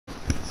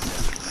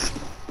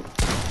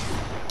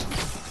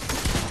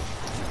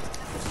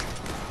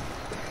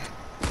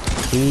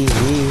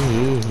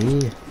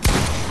Hee.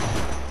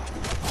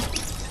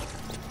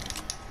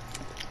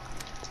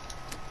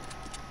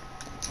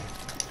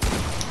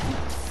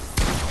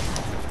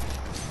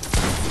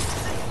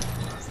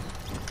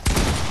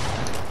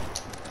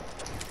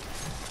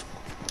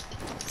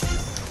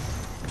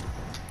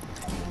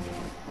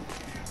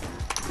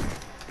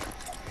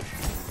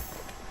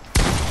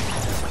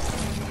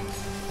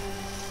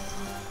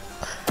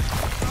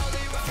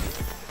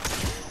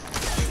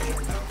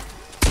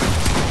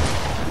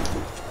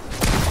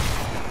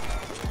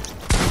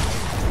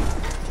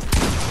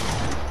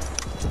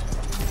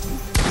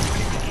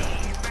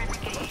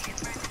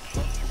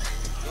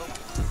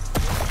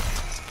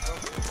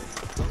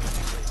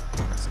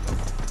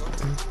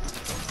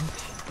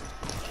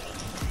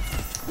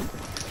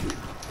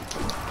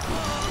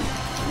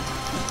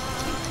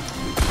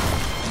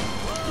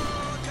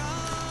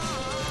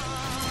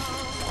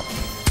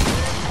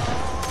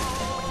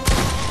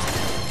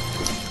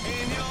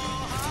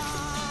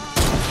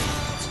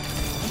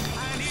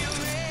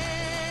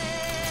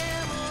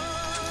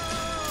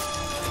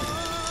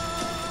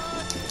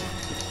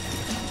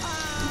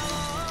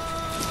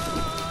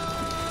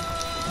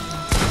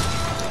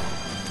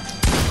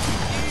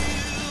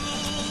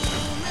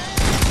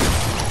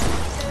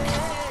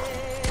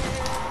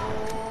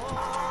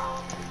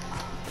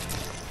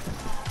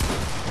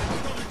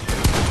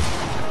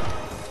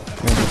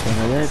 Never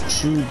gonna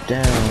let you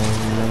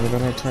down. Never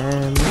gonna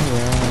turn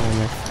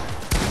around.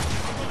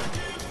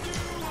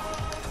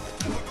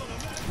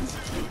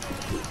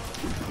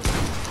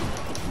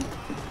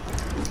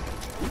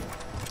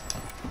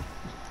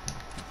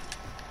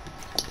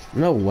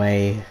 No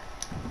way.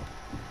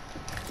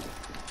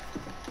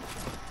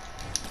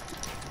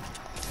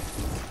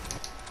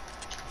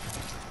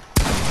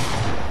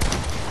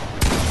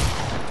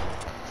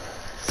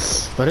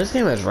 But this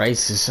game is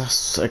racist. I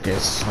suck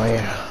at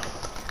swear.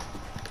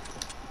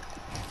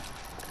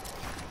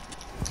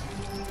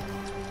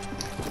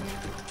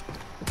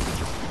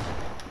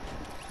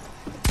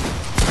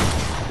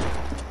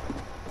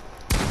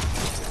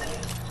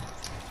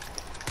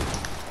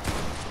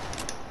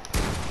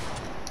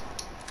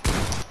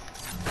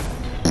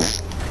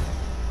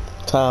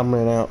 Time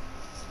ran out.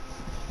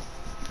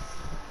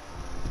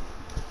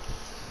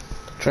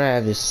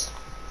 Travis.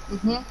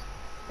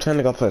 Trying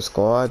to go play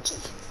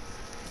squads.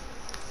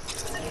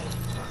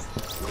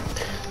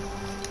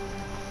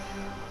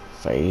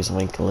 Phase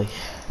Winkley.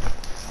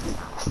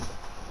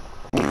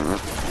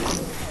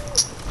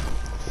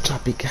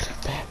 Choppy got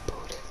a bad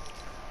booty.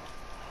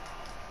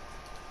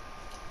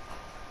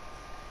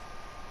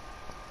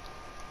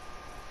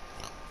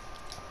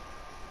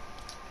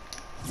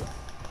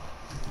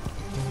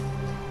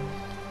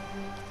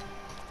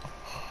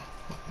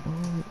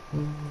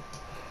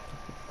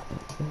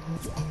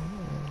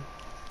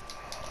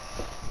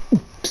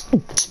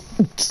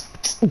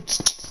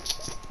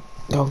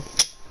 Go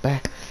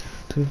back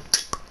to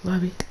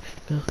lobby.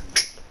 Go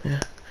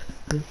back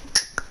to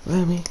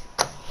lobby.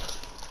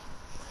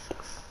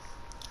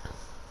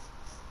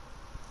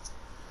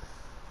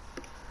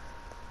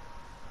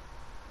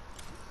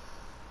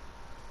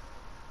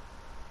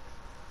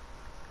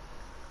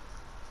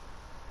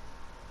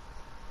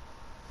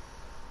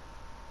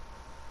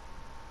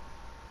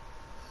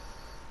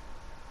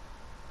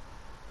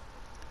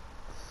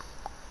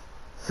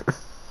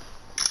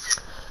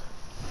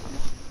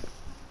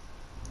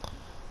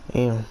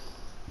 Damn.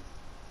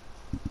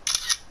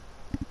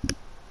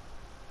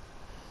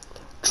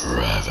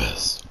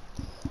 Travis.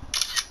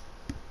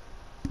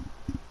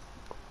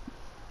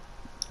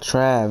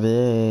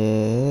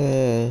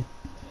 Travis.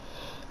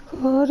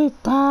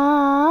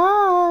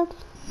 45.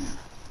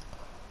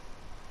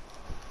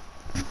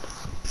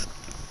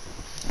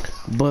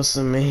 Bust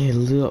a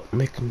man lip,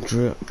 make him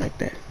drip like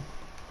that.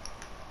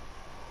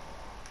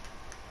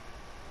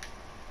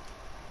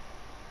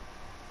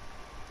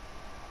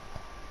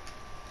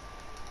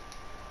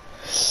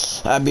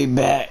 I'll be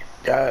back.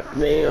 God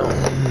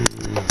damn.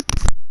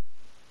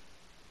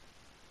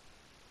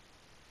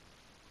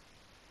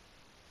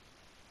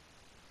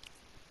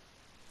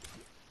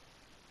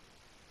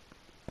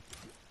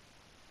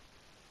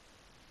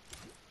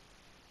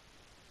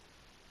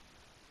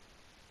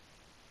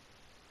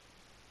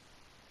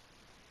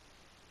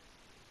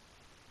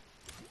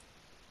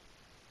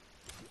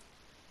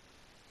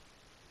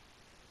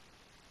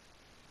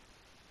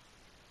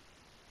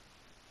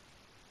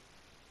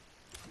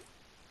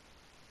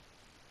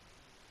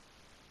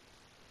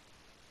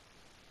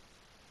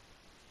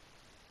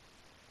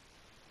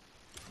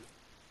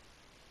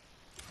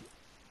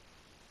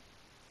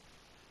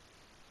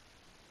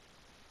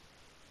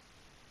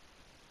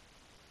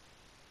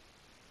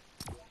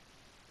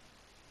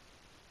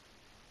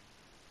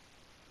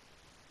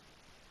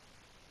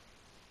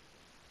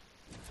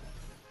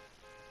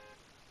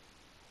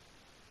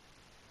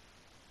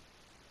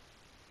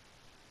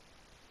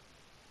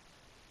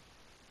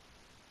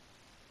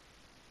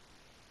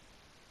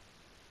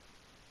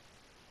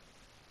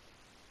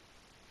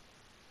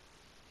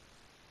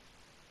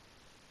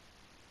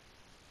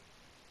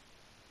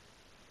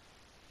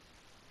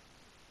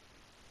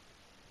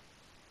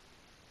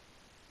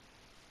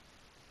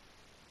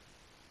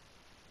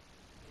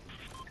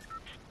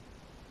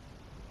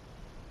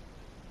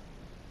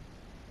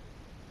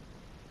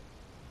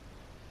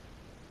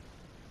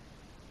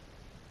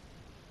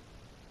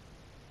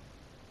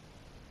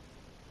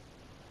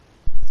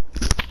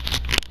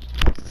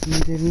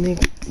 The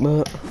nigga,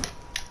 but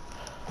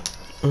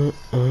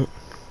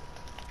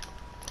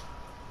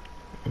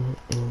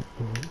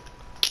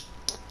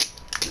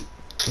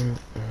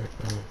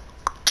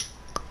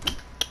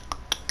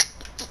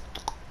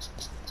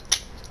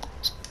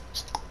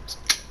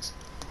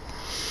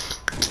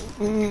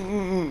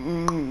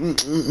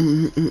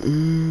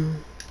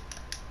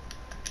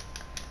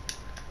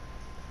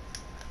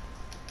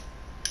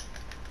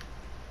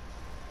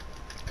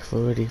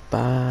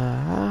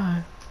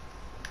 $45.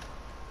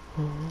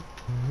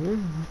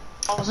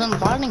 I was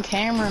inviting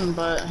Cameron,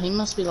 but he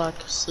must be like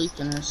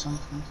sleeping or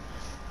something.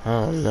 I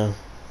don't know.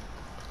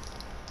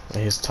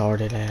 His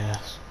retarded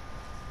ass.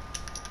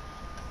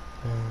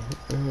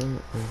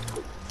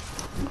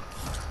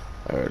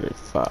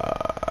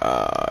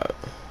 35.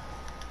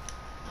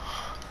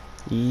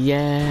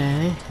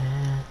 Yeah.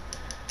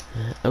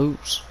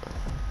 Oops.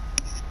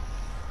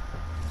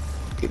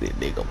 Get that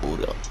nigga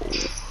boot up.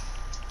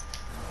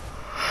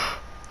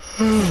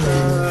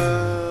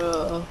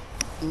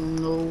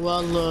 No, I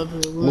love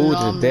it when Move to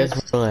I'm the next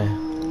death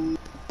line.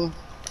 to you.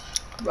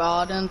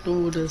 Riding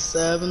through the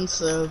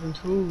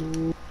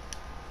 772.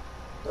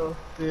 The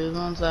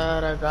feelings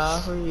that I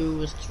got for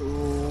you is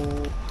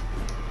true.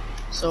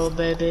 So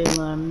baby,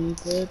 let me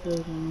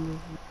baby.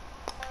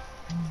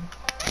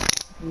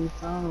 We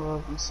found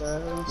love in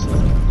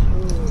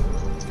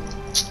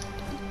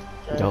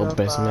 772. Yo,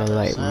 best man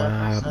like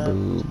my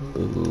boo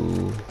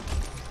boo.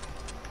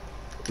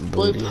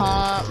 Blue Booty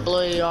pump, like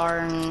blue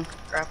yarn,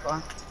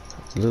 grappler.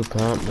 blue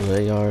pump,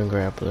 blue yarn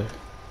grappler.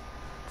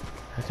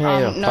 I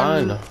can't even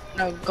find them.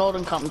 No,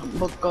 golden pump,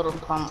 golden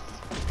pump.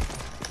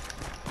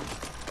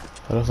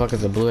 How the fuck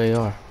is a blue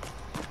AR?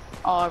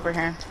 All over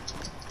here.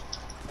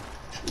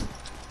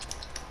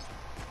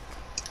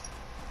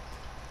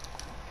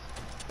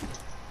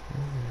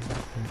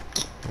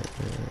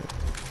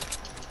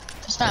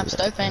 It's not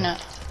stuff, ain't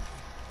it?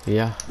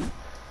 Yeah.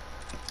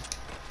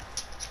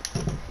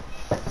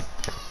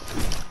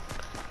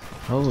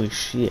 Holy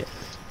shit.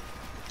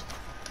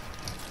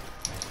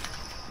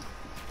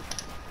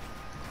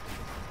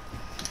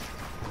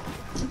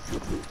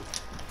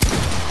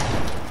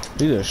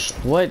 Dude,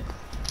 what?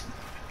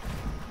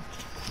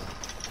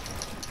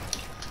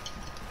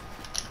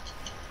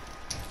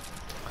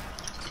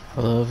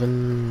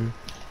 Loving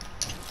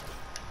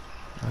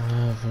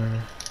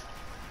ever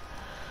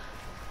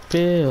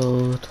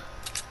build.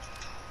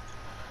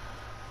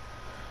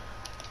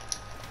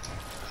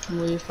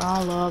 We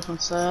found love in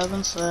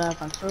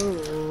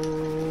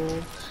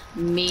 772.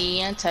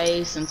 Me and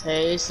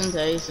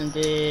Tayson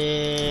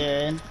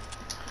did.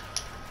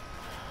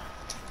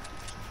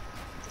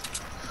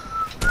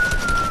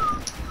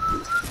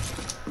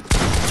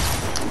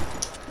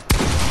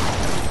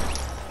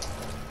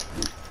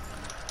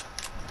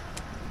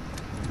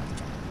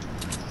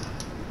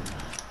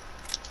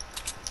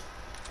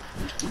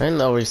 Ain't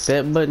no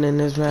reset button in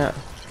this map.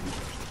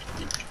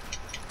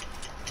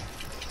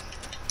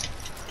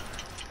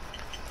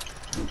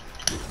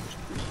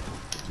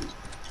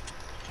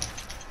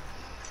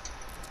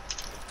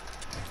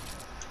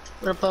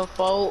 Rip a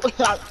fold.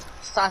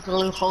 Start a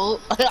little hole.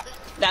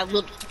 That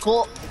little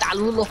hole. That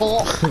little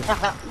hole.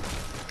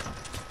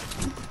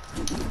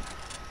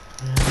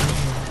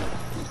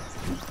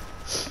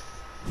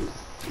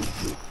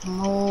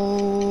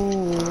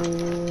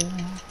 Oh,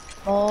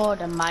 more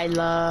than my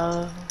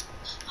love.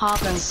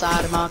 Hop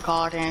inside of my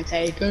car and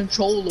take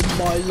control of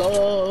my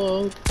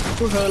love.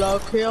 Hello,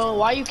 kill.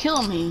 Why you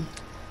killing me?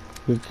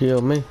 You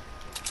killed me.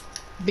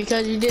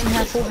 Because you didn't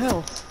have full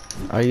health.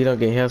 Oh, you don't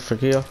get health for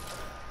kill?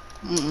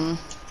 Mm-mm.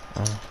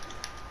 Oh.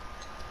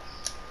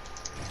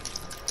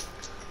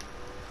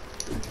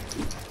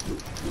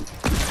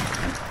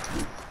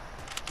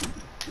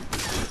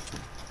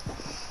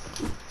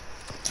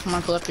 I'm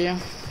gonna clip you.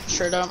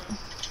 Straight up.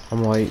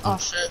 I'm waiting. Oh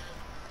shit.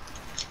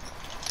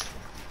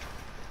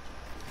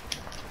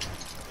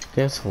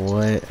 Guess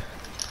what?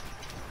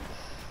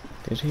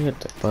 Did you hear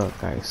the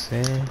fuck I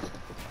said?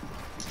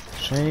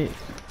 Shake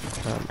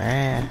some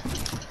ass.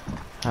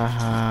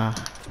 Haha.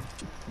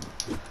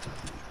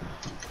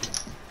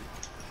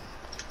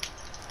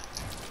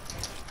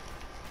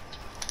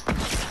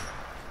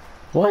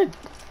 What?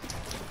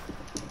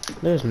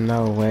 There's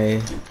no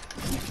way.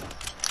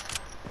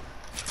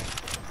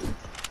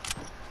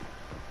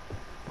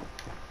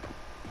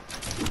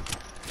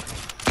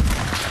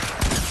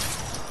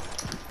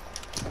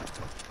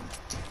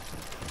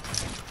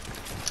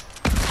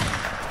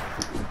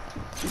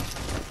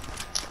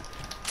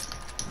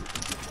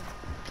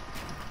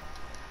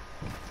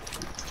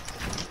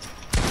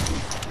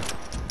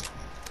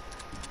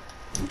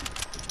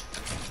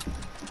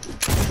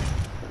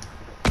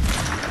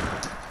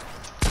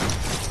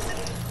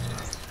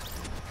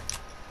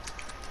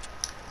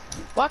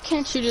 Why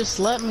can't you just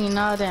let me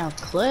know down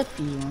clip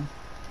you?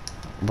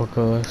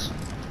 Because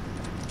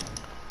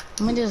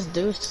Let me just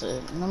do it.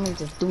 Let me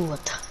just do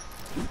it.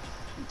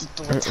 Just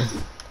do it.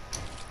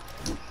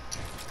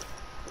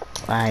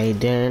 I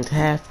didn't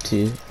have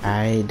to.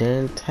 I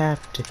didn't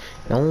have to.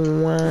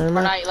 Don't wanna.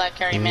 Or not, you like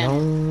carry man.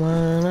 Don't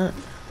wanna.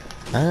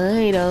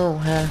 I don't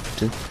have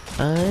to.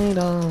 I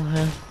don't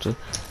have to.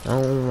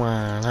 Oh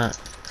why not?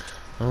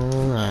 Oh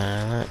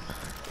why not?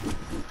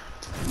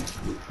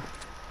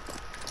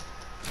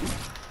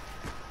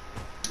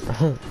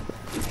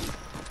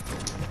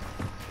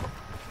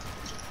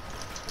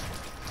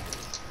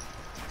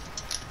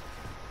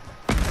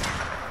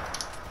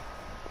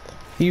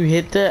 You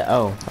hit that?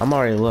 Oh, I'm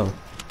already low.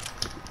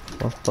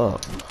 Oh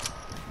fuck.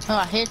 Oh,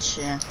 I hit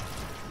you.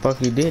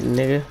 Fuck you didn't,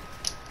 nigga.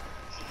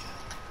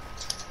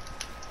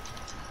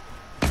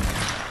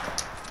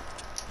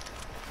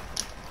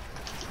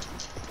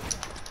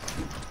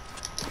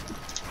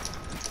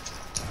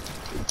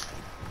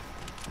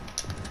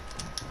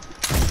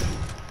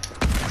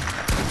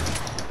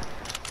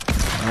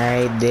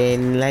 I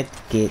didn't like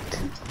it.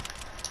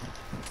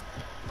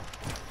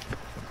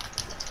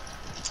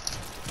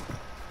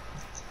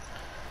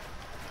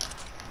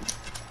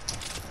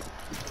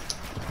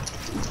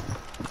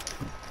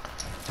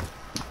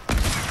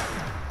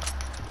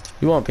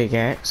 You want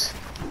pickaxe?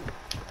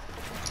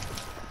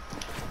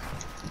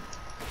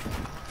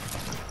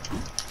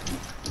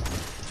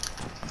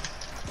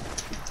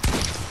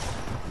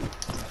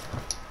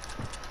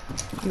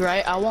 You're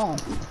right, I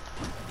won't.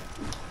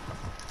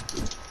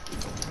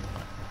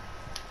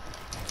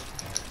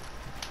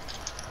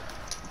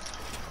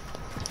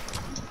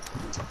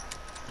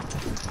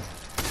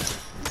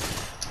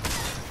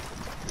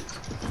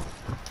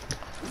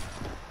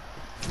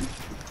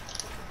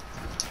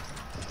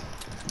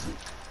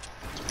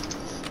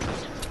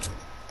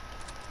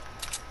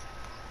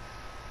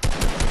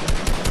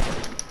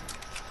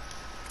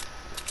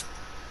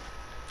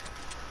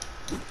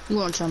 You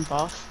wanna jump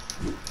off?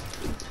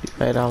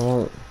 Right, I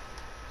won't.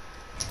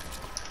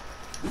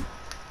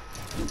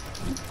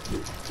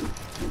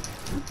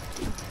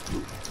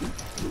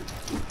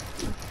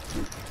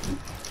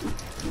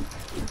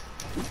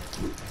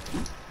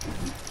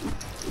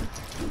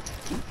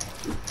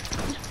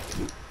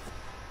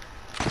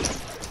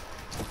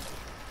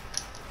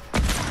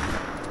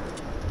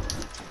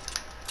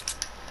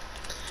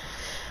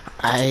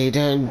 I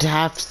don't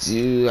have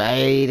to,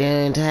 I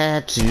don't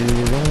have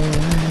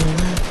to.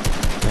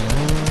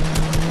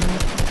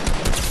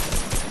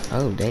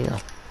 Oh, damn.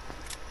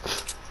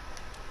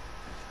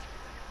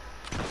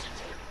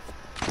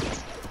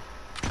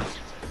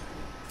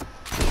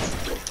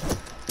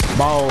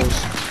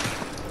 Balls.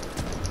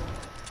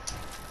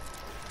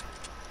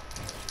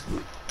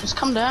 Just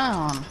come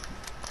down.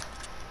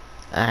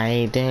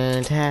 I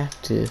don't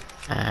have to,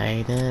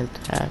 I don't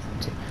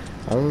have to.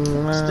 Oh,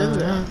 Let's do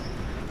that.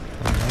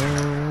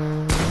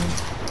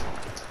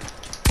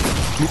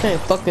 You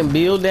can't fucking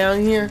build down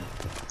here?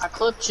 I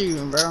clipped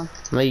you, bro.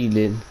 No, you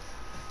didn't.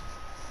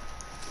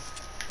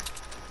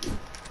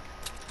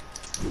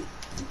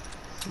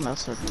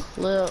 That's a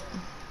clip.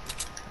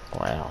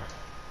 Wow.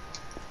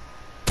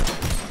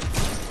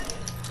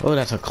 Oh,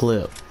 that's a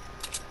clip.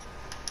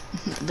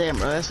 Damn,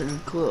 bro, that's a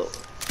good clip.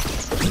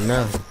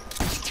 No.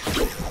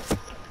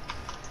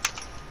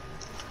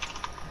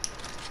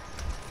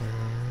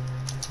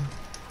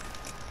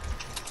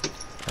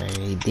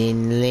 I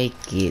didn't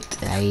like it.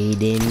 I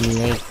didn't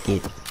like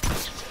it.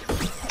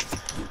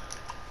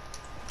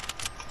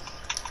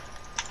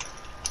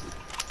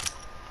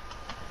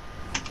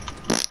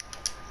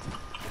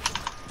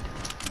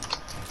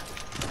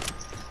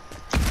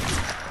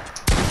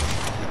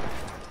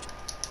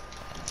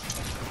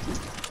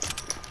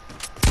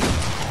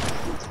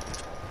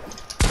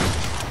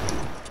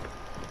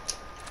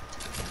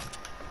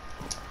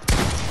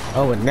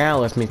 Oh, and now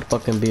let me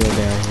fucking build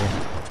down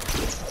here.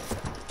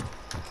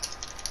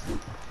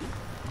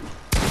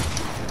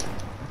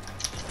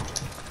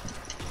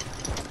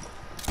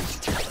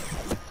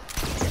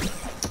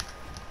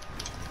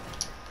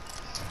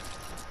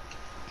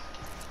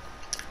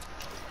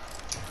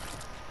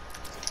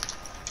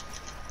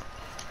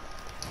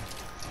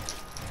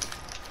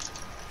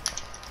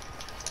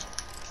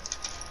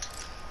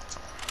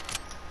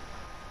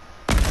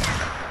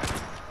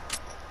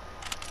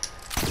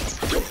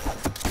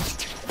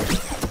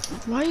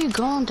 Why are you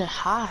going to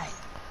hide?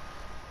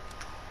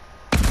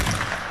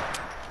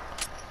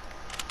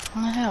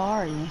 Where the hell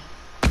are you?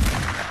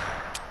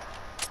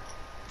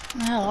 Where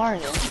the hell are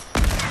you?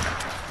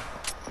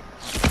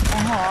 Where the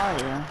hell are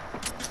you?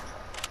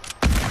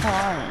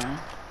 Where are you?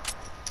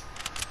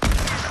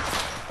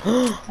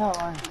 Where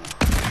are you?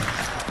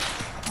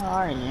 Where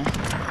are you?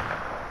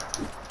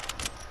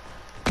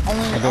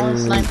 Only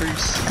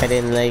snipers. I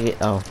didn't like it.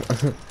 Oh.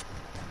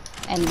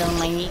 And don't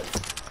like it.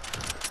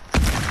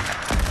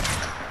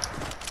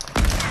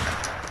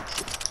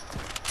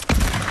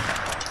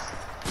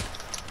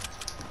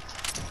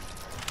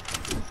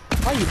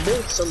 Why you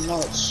build so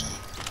much?